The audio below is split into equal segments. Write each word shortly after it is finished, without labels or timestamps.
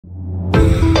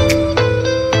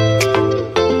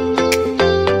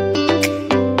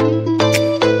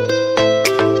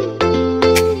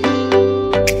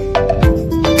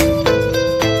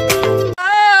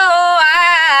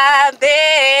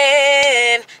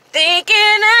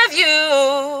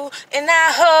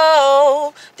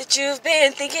that you've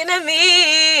been thinking of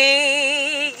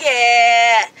me.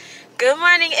 Yeah. Good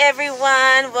morning,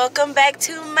 everyone. Welcome back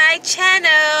to my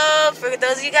channel. For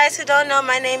those of you guys who don't know,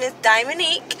 my name is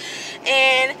Dominique,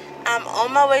 and I'm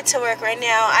on my way to work right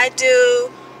now. I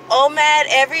do OMAD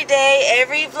every day.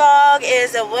 Every vlog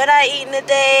is a what I eat in a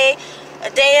day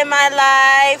in my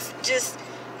life, just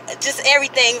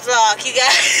everything vlog, you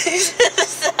guys.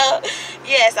 So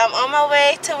yes, I'm on my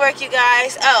way to work, you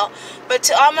guys. Oh, but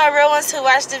to all my real ones who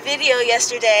watched the video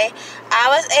yesterday, I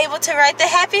was able to write the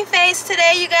happy face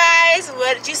today, you guys.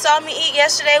 What you saw me eat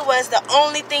yesterday was the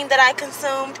only thing that I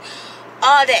consumed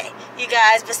all day, you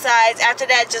guys. Besides, after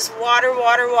that, just water,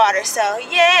 water, water. So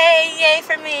yay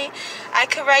for me. I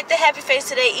could write the happy face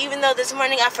today, even though this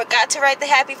morning I forgot to write the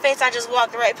happy face. I just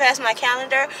walked right past my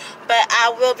calendar, but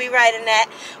I will be writing that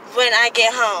when I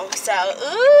get home. So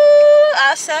ooh,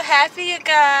 I'm so happy, you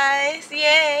guys.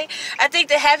 Yay. I think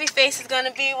the happy face is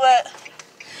gonna be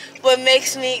what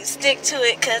makes me stick to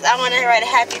it, because I want to write a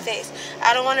happy face.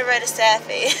 I don't want to write a sad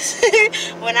face.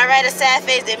 When I write a sad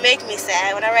face, it makes me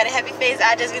sad. When I write a happy face,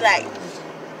 I just be like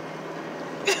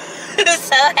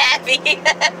so happy.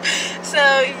 So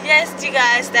yes, you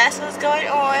guys, that's what's going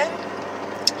on.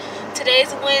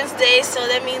 Today's Wednesday, so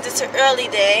that means it's an early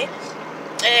day,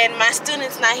 and my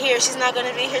student's not here. She's not going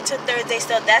to be here till Thursday,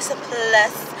 so that's a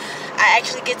plus. I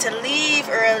actually get to leave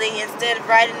early instead of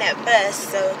riding that bus,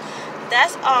 so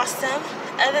that's awesome.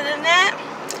 Other than that,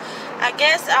 I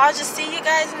guess I'll just see you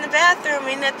guys in the bathroom.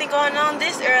 Ain't nothing going on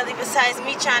this early besides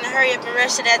me trying to hurry up and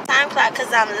rush to that time clock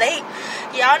because I'm late.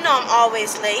 Y'all know I'm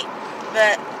always late,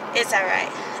 but it's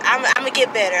alright. I'm gonna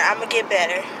get better. I'm gonna get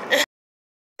better.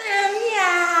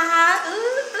 Yeah.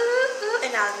 Ooh.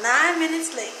 And I was 9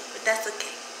 minutes late, but that's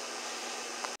okay.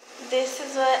 This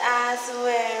is what I was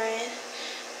wearing.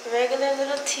 Regular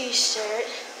little t-shirt,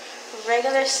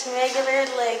 regular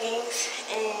leggings,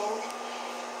 and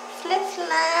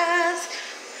flip-flops.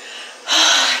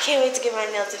 I can't wait to get my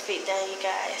nails and feet done, you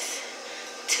guys.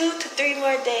 2 to 3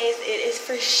 more days, it is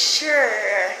for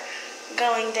sure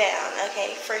going down,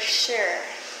 okay, for sure.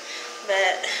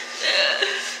 But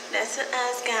that's what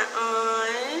I got on.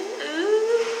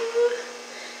 Ooh,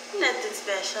 nothing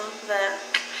special, but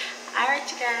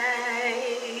alright, you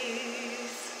guys.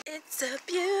 It's a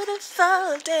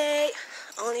beautiful day,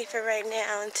 only for right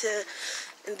now and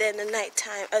then the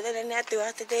nighttime. Other than that,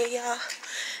 throughout the day, y'all,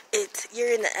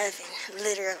 you're in the oven,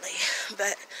 literally.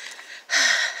 But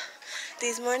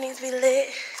these mornings be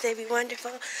lit, they be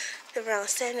wonderful. Around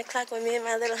 7 o'clock when me and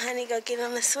my little honey go get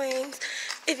on the swings,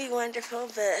 it be wonderful.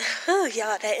 But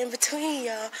y'all, that in between,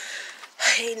 y'all,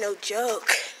 ain't no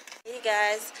joke. Hey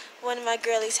guys, one of my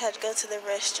girlies had to go to the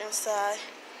restroom, so I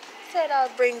said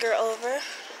I'll bring her over.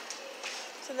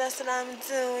 So that's what I'm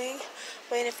doing,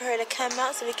 waiting for her to come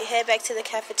out so we can head back to the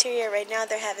cafeteria. Right now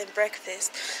they're having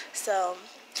breakfast, so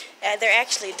they're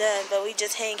actually done, but we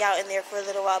just hang out in there for a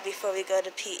little while before we go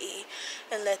to PE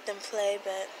and let them play.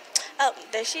 But oh,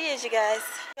 there she is, you guys.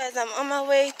 Guys, I'm on my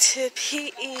way to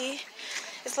PE.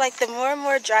 It's like the more and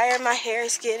more drier my hair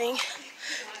is getting,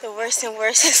 the worse and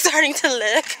worse it's starting to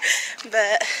look,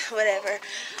 but whatever.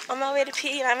 On my way to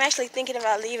PE, I'm actually thinking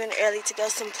about leaving early to go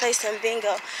play some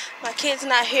bingo. My kid's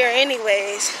not here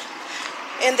anyways,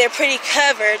 and they're pretty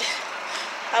covered.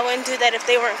 I wouldn't do that if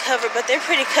they weren't covered, but they're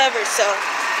pretty covered, so.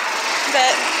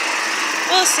 But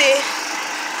we'll see.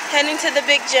 Heading to the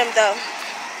big gym though.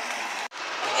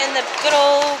 In the good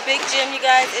old big gym, you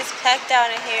guys, it's packed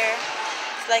out in here.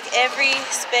 It's like every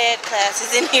sped class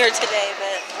is in here today,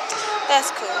 but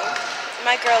that's cool.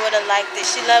 My girl would have liked it.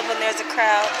 She loves when there's a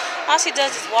crowd. All she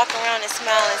does is walk around and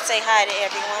smile and say hi to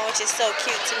everyone, which is so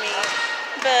cute to me.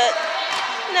 But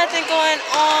nothing going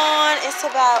on. It's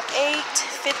about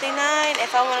 8:59.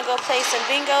 If I want to go play some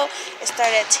bingo, it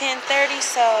starts at 10:30,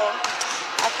 so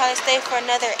I'll probably stay for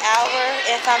another hour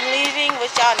if I'm leaving,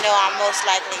 which y'all know I most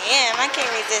likely am. I can't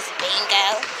resist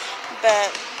bingo. But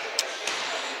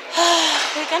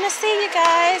we're gonna see, you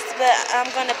guys. But I'm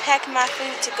gonna pack my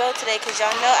food to go today, because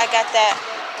y'all know I got that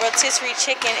rotisserie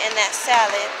chicken and that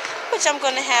salad, which I'm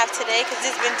gonna have today because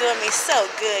it's been doing me so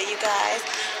good, you guys.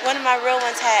 One of my real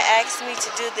ones had asked me to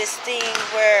do this thing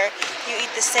where you eat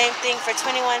the same thing for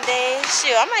 21 days.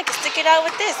 Shoot, I might stick it out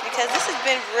with this, because this has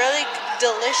been really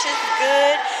delicious,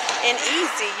 good, and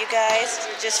easy, you guys.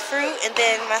 Just fruit and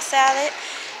then my salad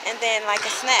and then like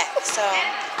a snack. So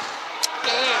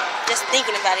just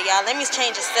thinking about it, y'all. Let me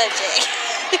change the subject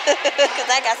because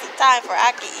I got some time for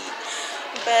I can eat.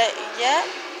 But yeah,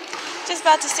 just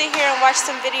about to sit here and watch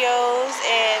some videos,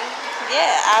 and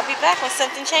yeah, I'll be back when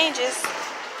something changes.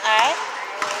 Alright?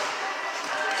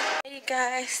 Hey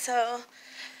guys, so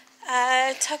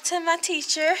I talked to my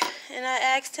teacher and I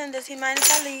asked him, does he mind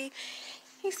if I leave?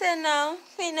 He said no,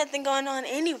 ain't nothing going on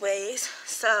anyways.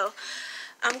 So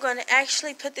I'm going to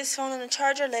actually put this phone on the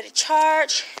charger, let it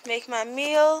charge, make my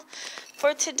meal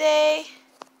for today.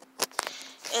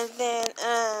 And then,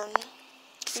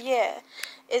 yeah,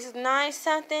 it's 9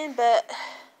 something, but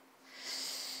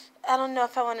I don't know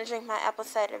if I want to drink my apple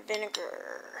cider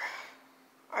vinegar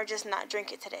or just not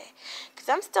drink it today. Because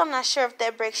I'm still not sure if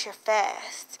that breaks your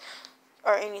fast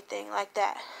or anything like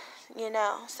that, you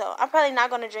know. So I'm probably not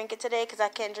going to drink it today because I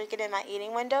can't drink it in my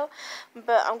eating window.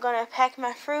 But I'm going to pack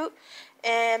my fruit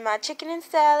and my chicken and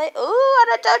salad. Ooh, I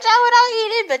done told y'all what I'm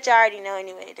eating, but y'all already know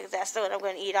anyway because that's what I'm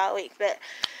going to eat all week. But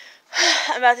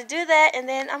I'm about to do that, and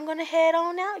then I'm going to head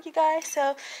on out, you guys.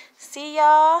 So see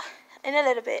y'all in a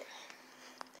little bit.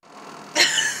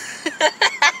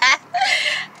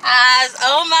 I was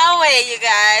on my way, you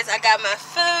guys. I got my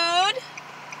food.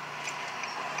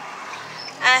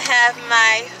 I have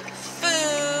my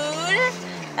food.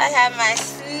 I have my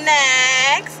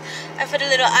snacks. I put a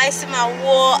little ice in my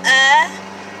water.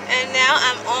 And now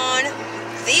I'm on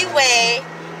the way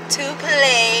to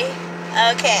play.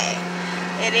 Okay.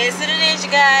 It is what it is, you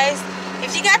guys.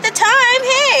 If you got the time,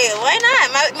 hey, why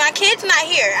not? My kid's not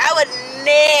here. I would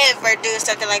never do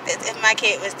something like this if my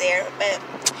kid was there. But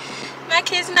my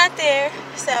kid's not there.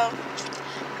 So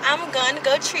I'm going to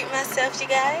go treat myself, you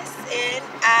guys. And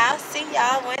I'll see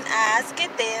y'all when I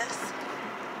get there.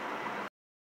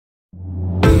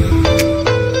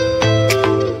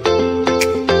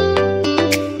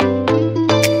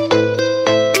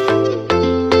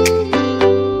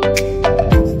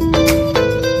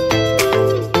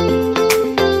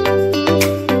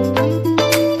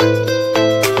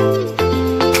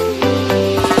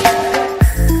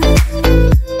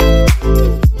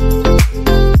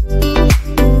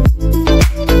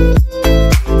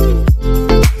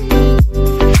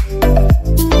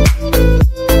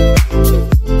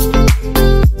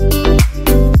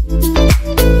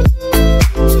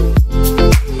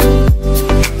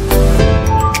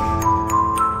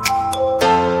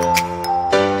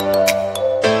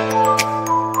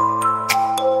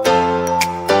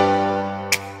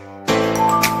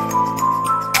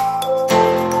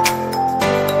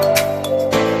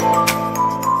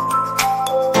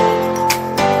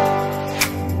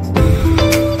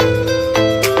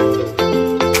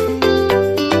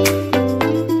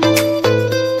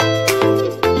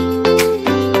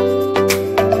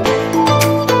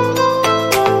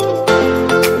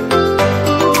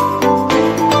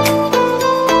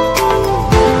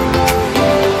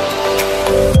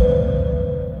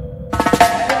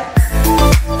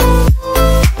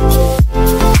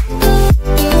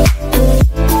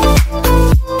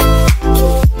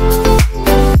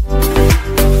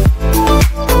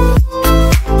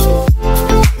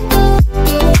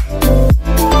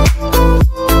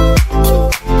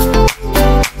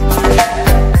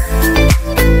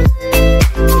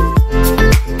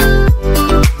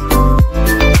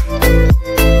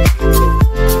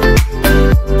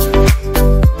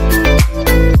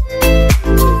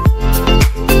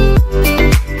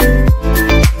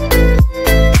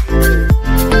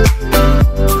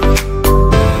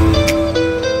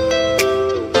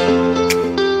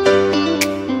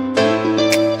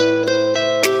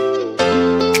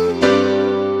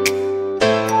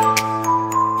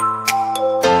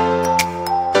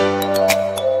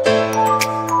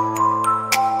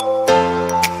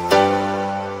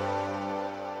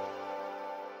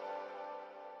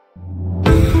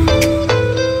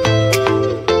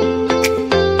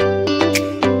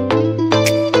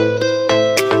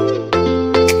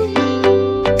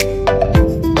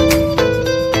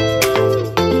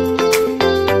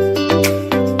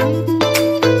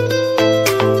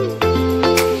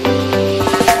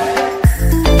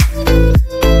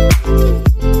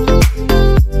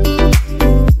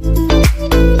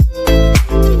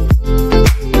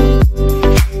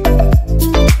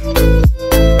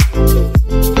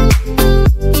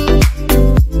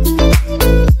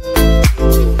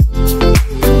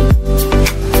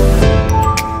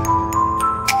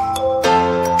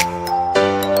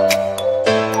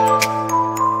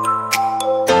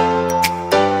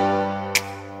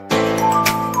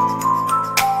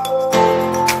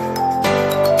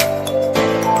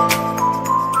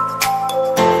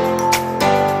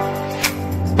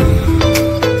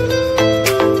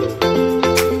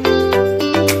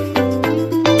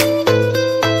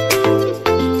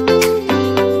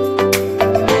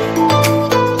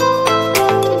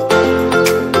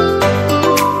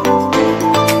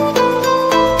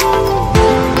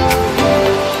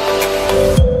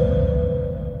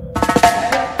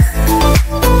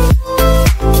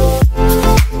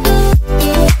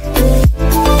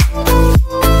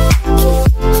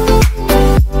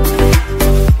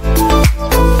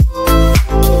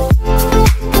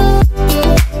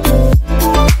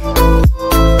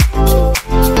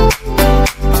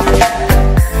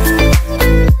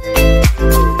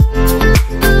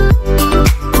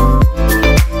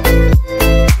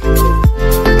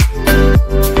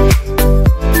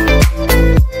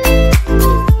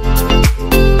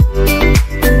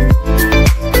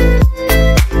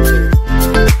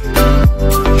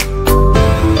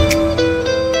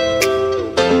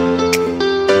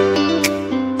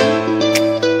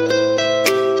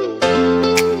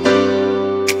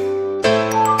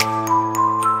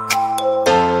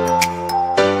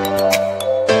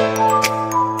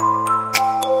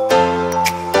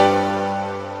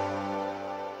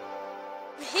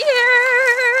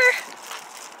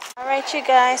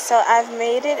 guys, so I've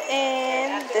made it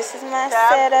in. This is my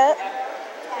setup.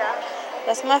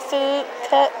 That's my food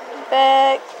cut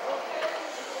bag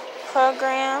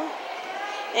program.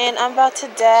 And I'm about to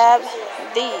dab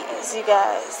these, you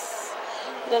guys.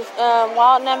 The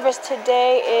wild numbers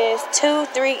today is 2,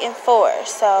 3, and 4.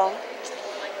 So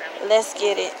let's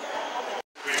get it.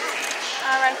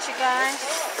 Alright, you guys.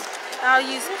 I'll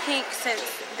use pink since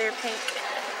they're pink.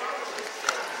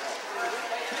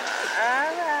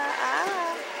 Alright.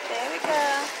 There we go.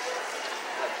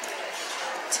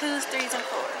 2s, 3s, and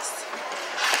 4s.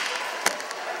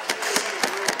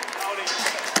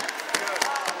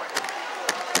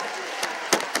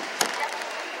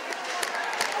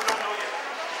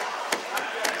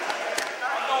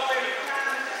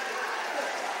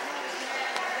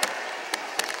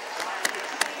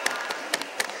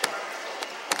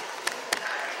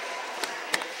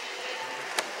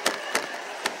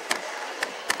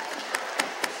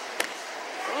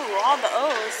 All the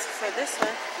O's for this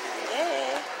one.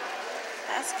 Yeah,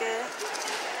 that's good.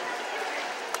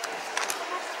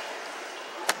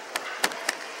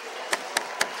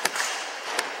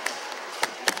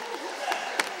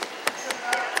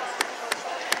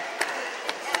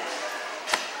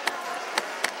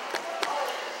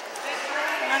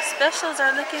 My specials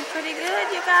are looking pretty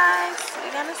good, you guys.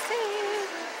 We're gonna see.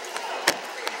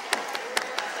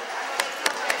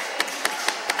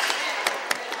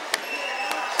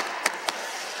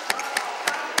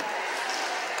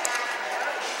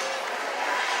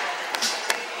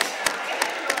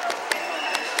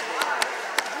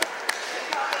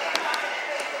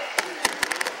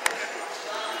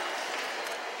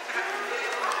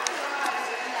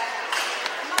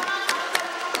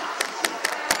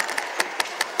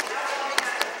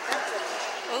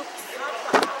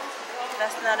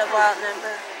 That's not a wild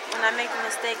number. When I make a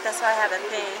mistake, that's why I have a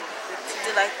pen to do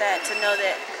like that, to know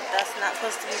that that's not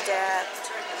supposed to be dabbed.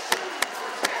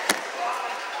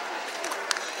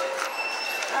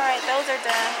 Alright, those are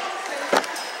done.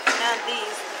 Now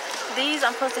these. These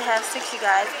I'm supposed to have 6, you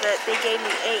guys, but they gave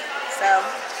me 8, so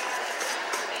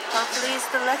hopefully it's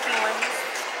the lucky ones.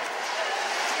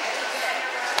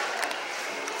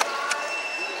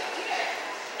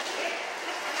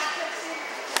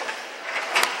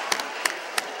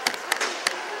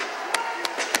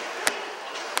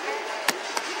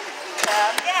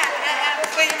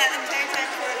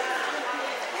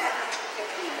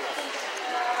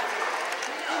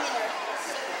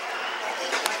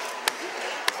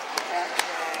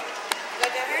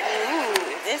 Ooh,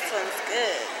 this one's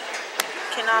good.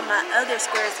 Can all my other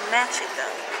squares match it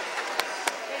though?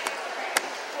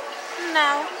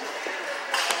 No.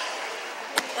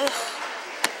 Ugh.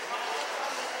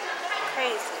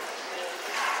 Crazy.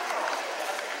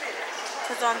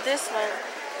 Because on this one,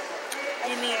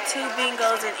 you need 2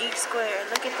 bingos in each square.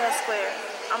 Look at that square.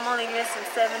 I'm only missing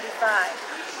 75.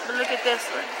 But look at this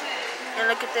one. And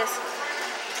look at this one.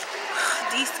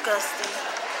 Disgusting.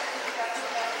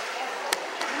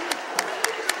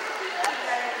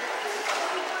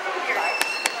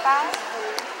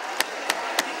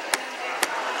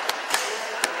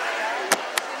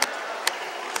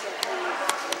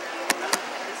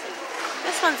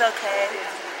 This one's okay.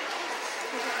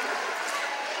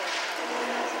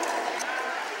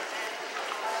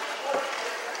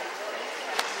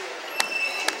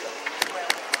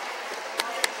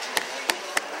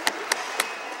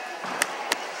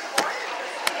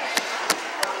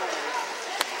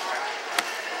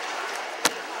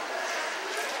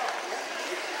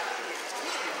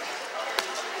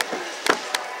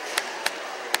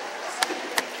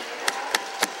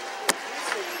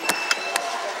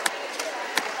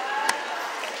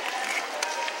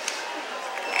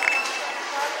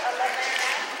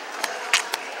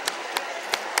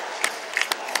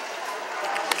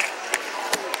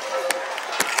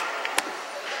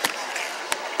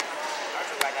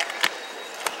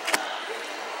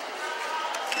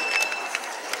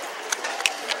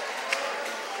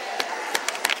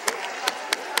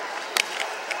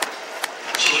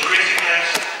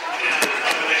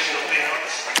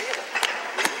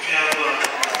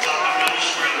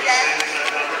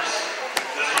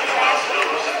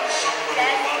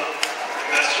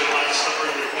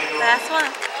 Last one.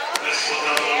 That's what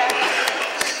that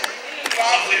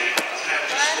something have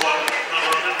just one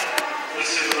number on it. Let's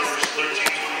say the number is 13,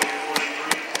 28,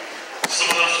 43.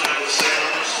 Some of those have the same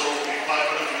number, so it will be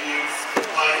 500 for you, 5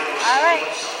 for those. All right.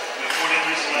 43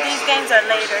 is the last. These games are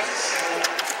later.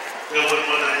 They'll win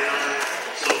 199.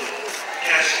 So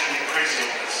cash can be crazy on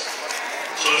this.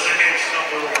 So as that game's up,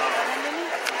 we'll try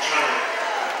to.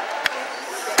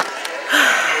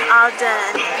 All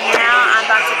done. Now I'm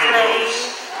about to play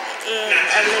in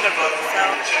a little bit. So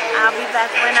I'll be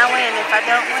back when I win. If I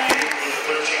don't win,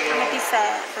 I'm gonna be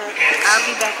sad, but I'll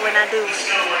be back when I do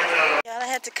win. Y'all,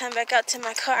 I had to come back out to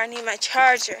my car. I need my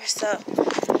charger. So,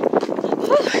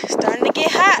 whew, starting to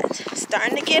get hot.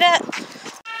 Starting to get up.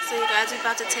 So you guys, we're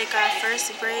about to take our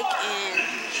first break, and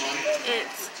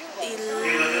it's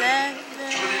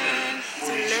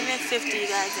 11:50,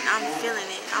 you guys, and I'm feeling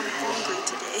it. I'm hungry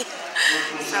today.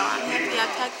 So I'm happy I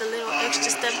packed the little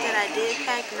extra stuff that I did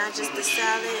pack, not just the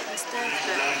salad and stuff,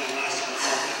 but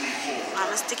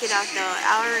I'm gonna stick it out though.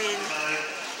 Hour and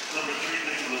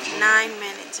 9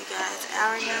 minutes, you guys.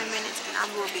 Hour and 9 minutes, and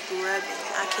I'm gonna be grubbing.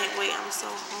 I can't wait. I'm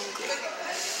so hungry,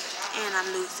 and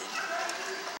I'm losing.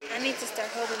 I need to start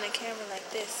holding the camera like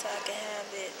this so I can have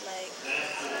it like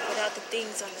without the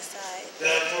things on the side.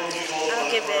 I'll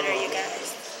get better, you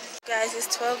guys. Guys, it's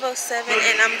 12:07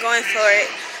 and I'm going for it.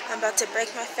 I'm about to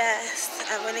break my fast.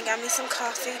 I went and got me some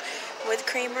coffee with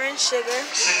creamer and sugar.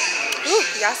 Ooh,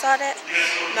 y'all saw that?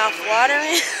 Mouth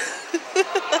watering.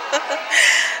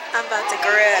 I'm about to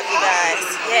grab, you guys.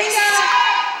 Yes.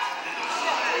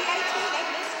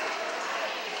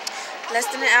 Less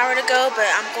than an hour to go, but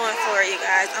I'm going for it, you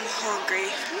guys. I'm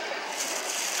hungry.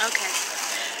 Okay,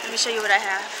 let me show you what I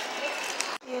have.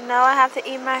 You know I have to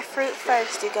eat my fruit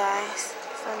first, you guys.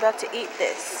 So I'm about to eat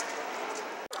this.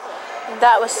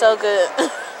 That was so good.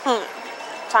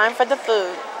 Time for the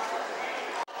food.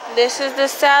 This is the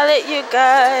salad, you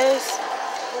guys.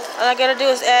 All I gotta do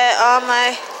is add all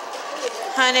my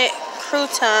 100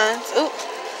 croutons. Ooh.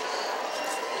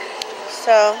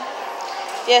 So,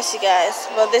 yes, you guys.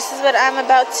 Well, this is what I'm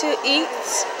about to eat.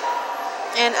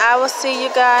 And I will see you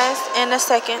guys in a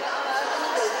second.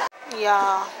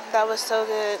 Y'all, that was so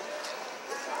good.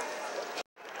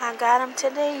 I got them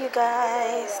today, you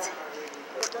guys.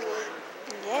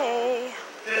 Yay.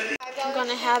 I'm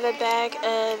gonna have a bag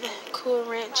of Cool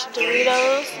Ranch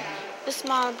Doritos. The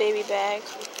small baby bag.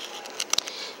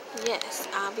 Yes,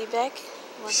 I'll be back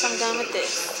once I'm done with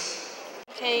this.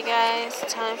 Okay, you guys,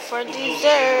 time for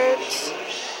dessert.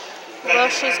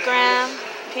 Welch's Graham,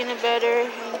 peanut butter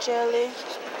and jelly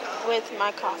with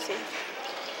my coffee.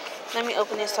 Let me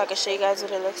open this so I can show you guys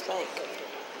what it looks like.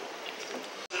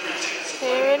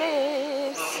 Here it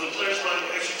is.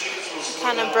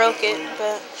 Kind of broke it,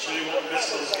 but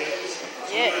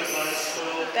yes,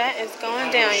 that is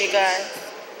going down, you guys.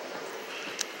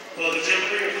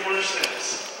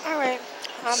 Alright,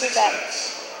 I'll be back.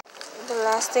 The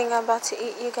last thing I'm about to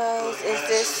eat, you guys, is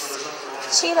this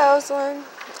Cheetos one.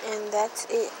 And that's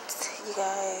it, you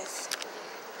guys.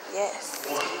 Yes.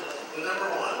 Well,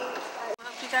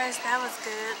 you guys, that was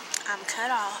good. I'm cut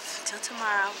off till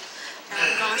tomorrow. And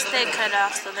I'm going to stay cut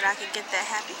off so that I can get that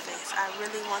happy face. I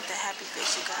really want that happy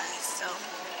face, you guys. So,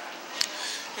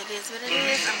 it is what it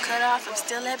is. I'm cut off. I'm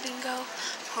still at bingo.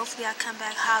 Hopefully I come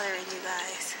back hollering, you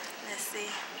guys. Let's see.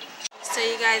 So,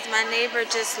 you guys, my neighbor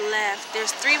just left.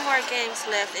 There's 3 more games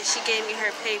left, and she gave me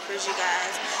her papers, you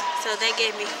guys. So, they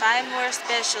gave me 5 more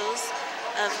specials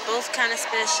of both kind of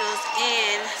specials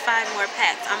and 5 more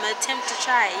packs. I'm going to attempt to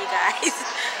try it, you guys.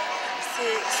 6,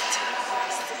 2, 4,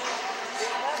 6.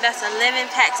 That's 11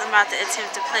 packs I'm about to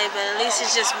attempt to play, but at least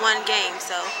it's just 1 game.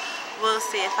 So, we'll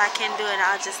see. If I can't do it,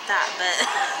 I'll just stop. But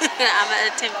I'm going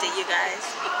to attempt it, you guys.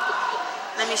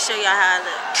 Let me show y'all how I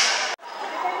look.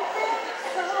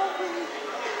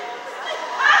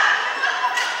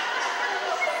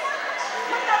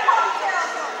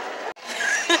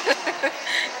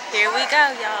 Here we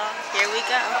go, y'all. Here we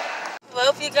go.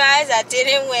 Well, you guys, I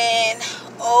didn't win.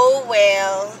 Oh,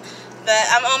 well. But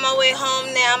I'm on my way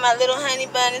home now. My little honey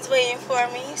bun is waiting for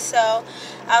me. So,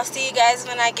 I'll see you guys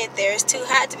when I get there. It's too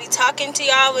hot to be talking to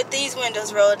y'all with these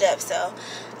windows rolled up. So,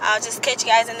 I'll just catch you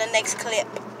guys in the next clip.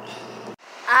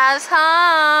 I's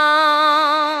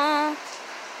home.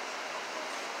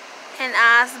 And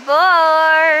I's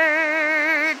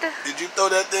bored. Did you throw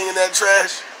that thing in that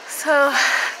trash? So,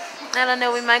 I don't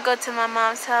know. We might go to my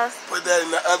mom's house. Put that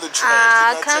in the other trash.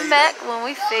 I'll come back when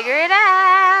we figure it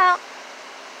out.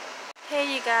 Hey,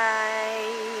 you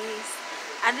guys.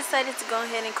 I decided to go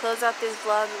ahead and close out this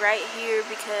vlog right here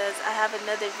because I have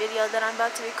another video that I'm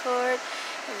about to record.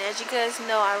 And as you guys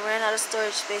know, I ran out of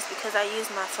storage space because I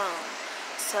used my phone.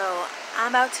 So,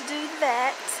 I'm about to do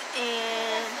that.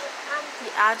 And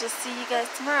I'll just see you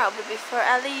guys tomorrow. But before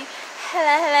I leave,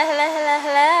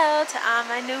 hello to all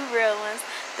my new real ones.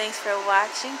 Thanks for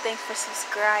watching. Thanks for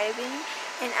subscribing.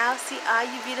 And I'll see all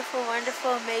you beautiful,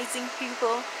 wonderful, amazing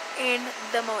people in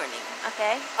the morning.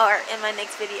 Okay? Or in my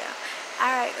next video.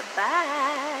 Alright,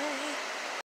 bye.